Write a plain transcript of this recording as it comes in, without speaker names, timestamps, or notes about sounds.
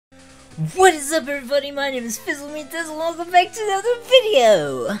What is up, everybody? My name is Fizzle and welcome back to another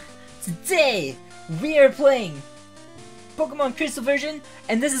video! Today, we are playing Pokemon Crystal version,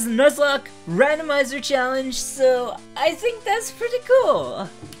 and this is a Nuzlocke Randomizer challenge, so I think that's pretty cool.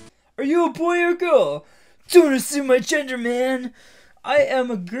 Are you a boy or a girl? Don't assume my gender, man! I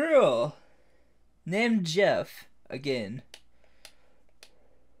am a girl. Named Jeff. Again.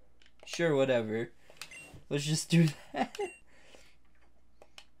 Sure, whatever. Let's just do that.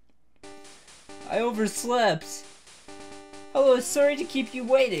 I overslept. Hello, sorry to keep you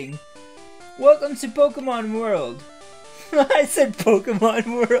waiting. Welcome to Pokemon World. I said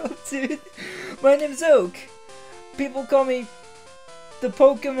Pokemon World, dude. My name's Oak. People call me the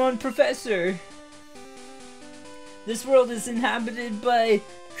Pokemon Professor. This world is inhabited by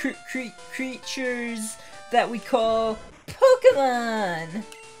creatures that we call Pokemon.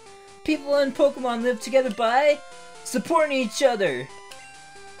 People and Pokemon live together by supporting each other.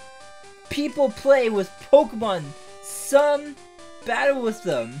 People play with Pokemon, some battle with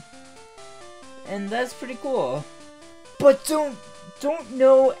them, and that's pretty cool. But don't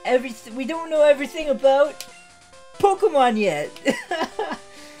know everything. We don't know everything about Pokemon yet.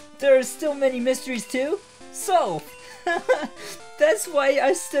 There are still many mysteries too. So that's why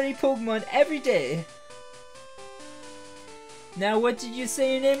I study Pokemon every day. Now, what did you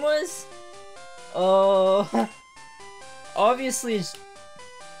say your name was? Oh, obviously it's...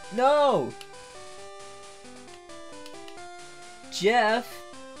 No! Jeff,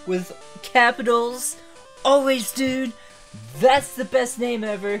 with capitals, always, dude. That's the best name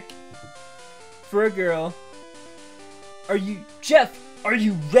ever for a girl. Jeff, are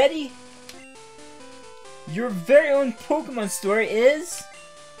you ready? Your very own Pokemon story is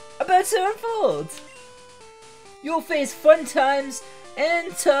about to unfold. You'll face fun times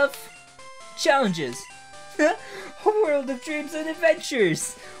and tough challenges. A world of dreams and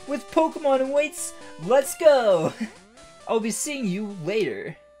adventures with Pokemon awaits. Let's go. I'll be seeing you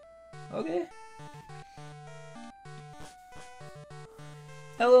later. Okay.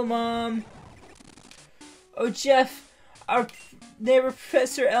 Hello, Mom. Oh, Jeff, our neighbor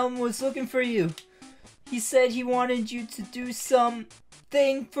Professor Elm was looking for you. He said he wanted you to do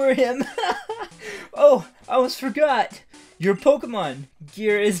something for him. Oh, I almost forgot. Your Pokemon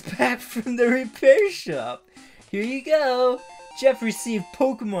gear is back from the repair shop. Here you go. Jeff received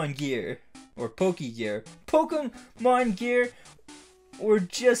Pokemon gear. Or Pokegear. Pokemon gear or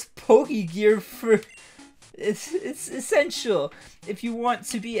just Pokegear for... It's essential if you want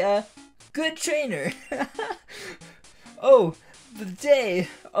to be a good trainer. Oh, the day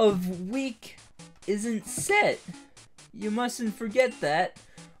of week isn't set. You mustn't forget that.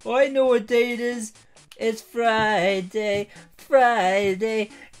 Oh, I know what day it is. It's Friday. Friday.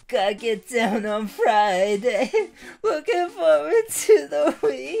 Gotta get down on Friday. Looking forward to the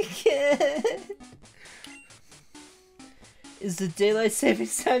weekend. Is the daylight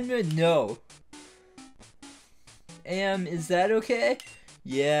savings time good? No. Is that okay?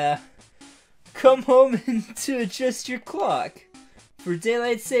 Yeah. Come home and to adjust your clock for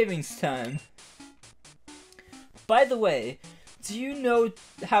daylight savings time. By the way, do you know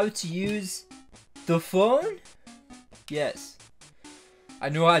how to use the phone? Yes. I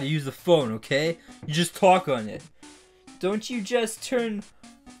know how to use the phone, okay? You just talk on it. Don't you just turn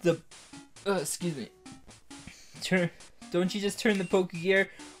the... excuse me. Don't you just turn the Pokegear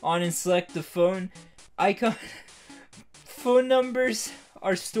on and select the phone icon? Phone numbers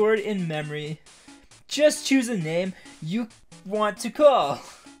are stored in memory. Just choose a name you want to call.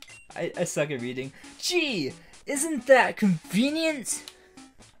 I suck at reading. Gee, isn't that convenient?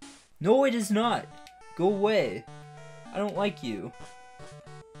 No, it is not. Go away. I don't like you.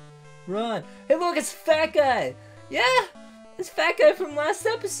 Run. Hey, look, it's Fat Guy. Yeah, it's Fat Guy from last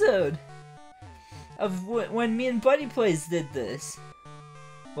episode. Of when me and Buddy Plays did this.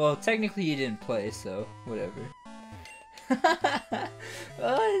 Well, technically he didn't play, so whatever.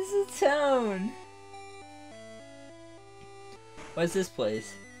 Oh, it's a town. What's this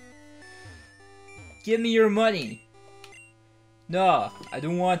place? Give me your money. No, I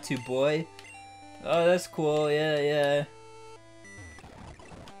don't want to, boy. Oh, that's cool. Yeah.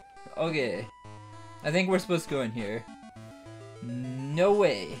 Okay. I think we're supposed to go in here. No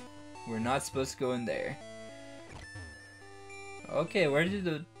way. We're not supposed to go in there. Okay, where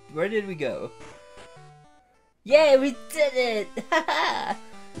did we go? Yeah, we did it!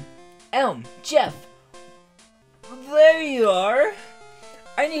 Elm, Jeff, there you are.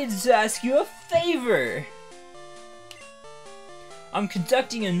 I need to ask you a favor. I'm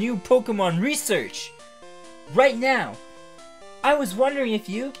conducting a new Pokemon research right now. I was wondering if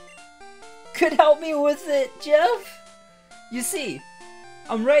you could help me with it, Jeff. You see,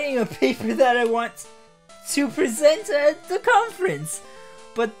 I'm writing a paper that I want to present at the conference,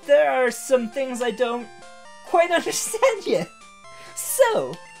 but there are some things I don't quite understand yet.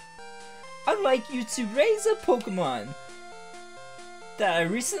 So, I'd like you to raise a Pokemon that I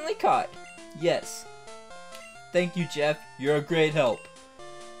recently caught. Yes. Thank you, Jeff. You're a great help.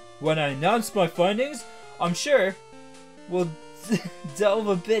 When I announce my findings, I'm sure we'll delve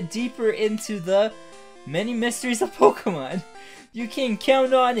a bit deeper into the many mysteries of Pokemon. You can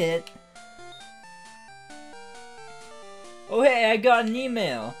count on it. Oh hey, I got an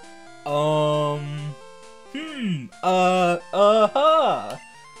email.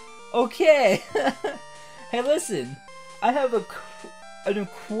 Okay. Hey listen, I have an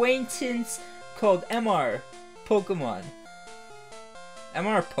acquaintance called MR Pokemon.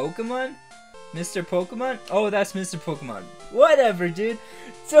 MR Pokemon? Mr. Pokemon? Oh, that's Mr. Pokemon. Whatever, dude.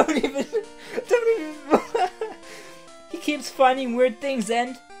 Don't even. He keeps finding weird things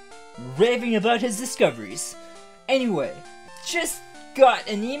and raving about his discoveries. Anyway, just got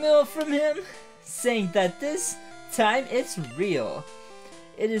an email from him saying that this time it's real.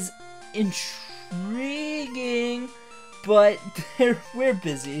 It is intriguing, but we're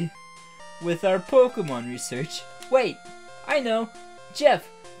busy with our Pokemon research. Wait, I know. Jeff,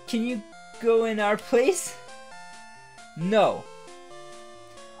 can you go in our place? No.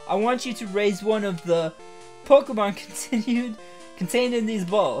 I want you to raise one of the Pokemon contained in these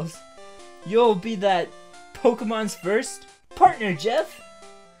balls. You'll be that Pokemon's first partner, Jeff.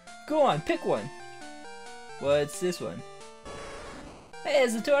 Go on, pick one. What's this one? Hey,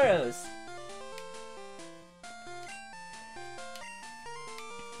 it's a Tauros.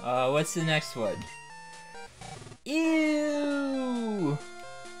 What's the next one? Ew!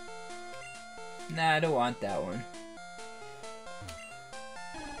 Nah, I don't want that one.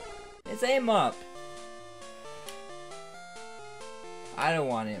 It's Aim Up. I don't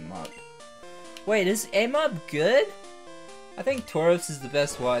want Aim Up. Wait, is Aim Up good? I think Tauros is the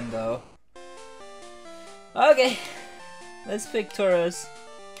best one, though. Okay, let's pick Tauros.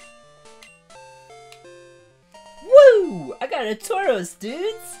 Woo! I got a Tauros,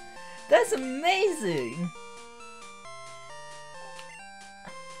 dudes! That's amazing!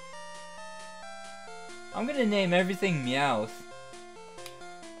 I'm gonna name everything Meowth.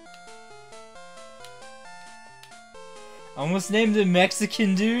 Almost named a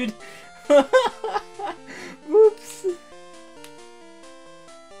Mexican dude. Whoops.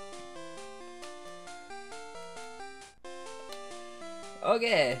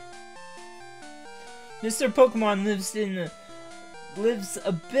 Okay. Mr. Pokemon lives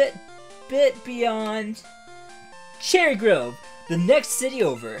a bit beyond Cherry Grove, the next city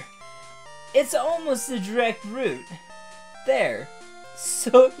over. It's almost the direct route there,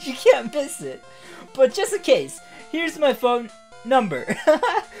 so you can't miss it. But just in case, here's my phone number.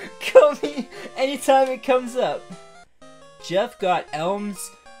 Call me anytime it comes up. Jeff got Elm's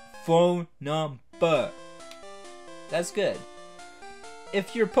phone number. That's good.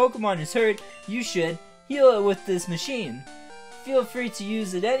 If your Pokemon is hurt, you should heal it with this machine. Feel free to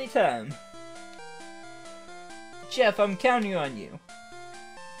use it anytime. Jeff, I'm counting on you.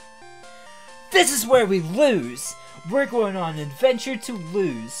 This is where we lose! We're going on an adventure to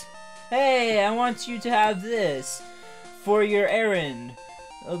lose. Hey, I want you to have this for your errand.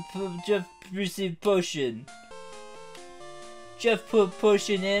 Jeff received potion. Jeff put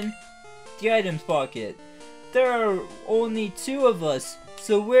potion in the items pocket. There are only 2 of us,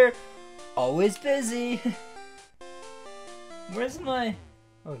 so we're always busy. Where's my...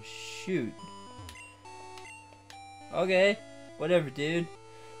 Oh, shoot. Okay, whatever, dude.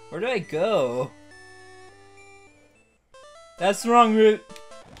 Where do I go? That's the wrong route.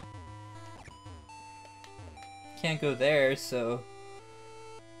 Can't go there, so...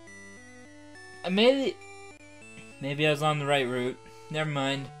 Maybe I was on the right route. Never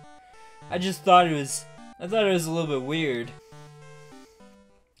mind. I thought it was a little bit weird.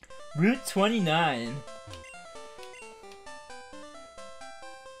 Route 29.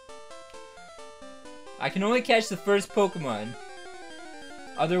 I can only catch the first Pokemon.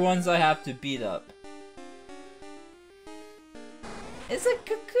 Other ones I have to beat up. It's a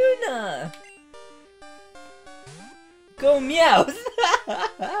Kakuna! Go Meowth!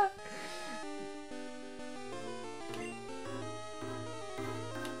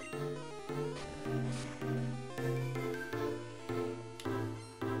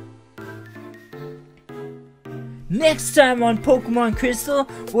 Next time on Pokemon Crystal,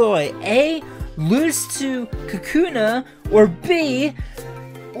 will I A, lose to Kakuna, or B,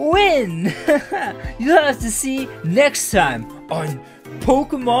 win? You'll have to see next time on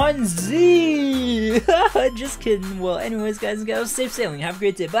Pokemon Z! Just kidding. Well, anyways, guys and gals, safe sailing. Have a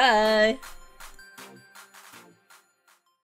great day. Bye!